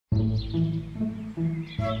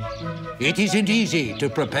It isn't easy to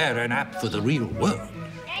prepare an app for the real world.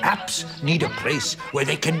 Apps need a place where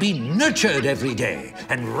they can be nurtured every day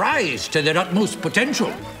and rise to their utmost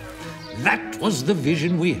potential. That was the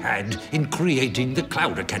vision we had in creating the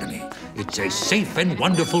Cloud Academy. It's a safe and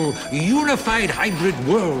wonderful, unified hybrid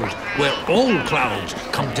world where all clouds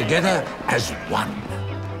come together as one.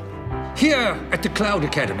 Here at the Cloud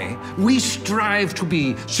Academy, we strive to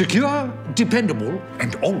be secure, dependable,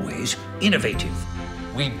 and always innovative.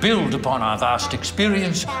 We build upon our vast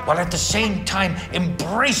experience while at the same time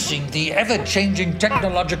embracing the ever-changing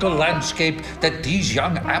technological landscape that these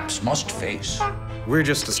young apps must face. We're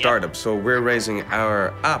just a startup, so we're raising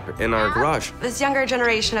our app in our garage. This younger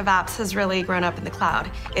generation of apps has really grown up in the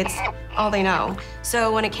cloud. It's all they know.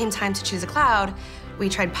 So when it came time to choose a cloud, we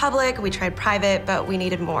tried public, we tried private, but we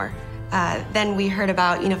needed more. Then we heard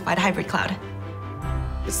about Unified Hybrid Cloud.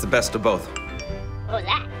 It's the best of both. What was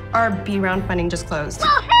that? Our B round funding just closed.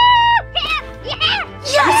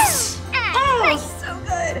 Yes! Oh, so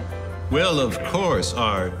good. Well, of course,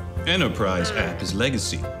 our enterprise app is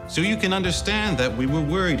legacy. So you can understand that we were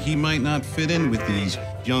worried he might not fit in with these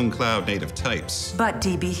young cloud-native types. But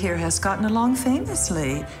DB here has gotten along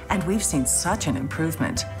famously, and we've seen such an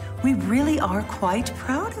improvement. We really are quite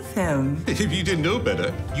proud of him. If you didn't know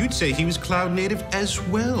better, you'd say he was cloud-native as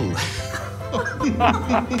well.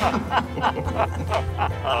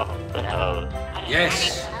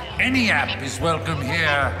 Yes, any app is welcome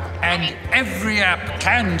here, and every app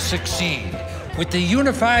can succeed. With the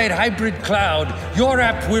unified hybrid cloud, your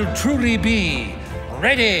app will truly be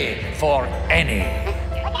ready for any.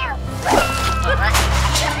 Look out!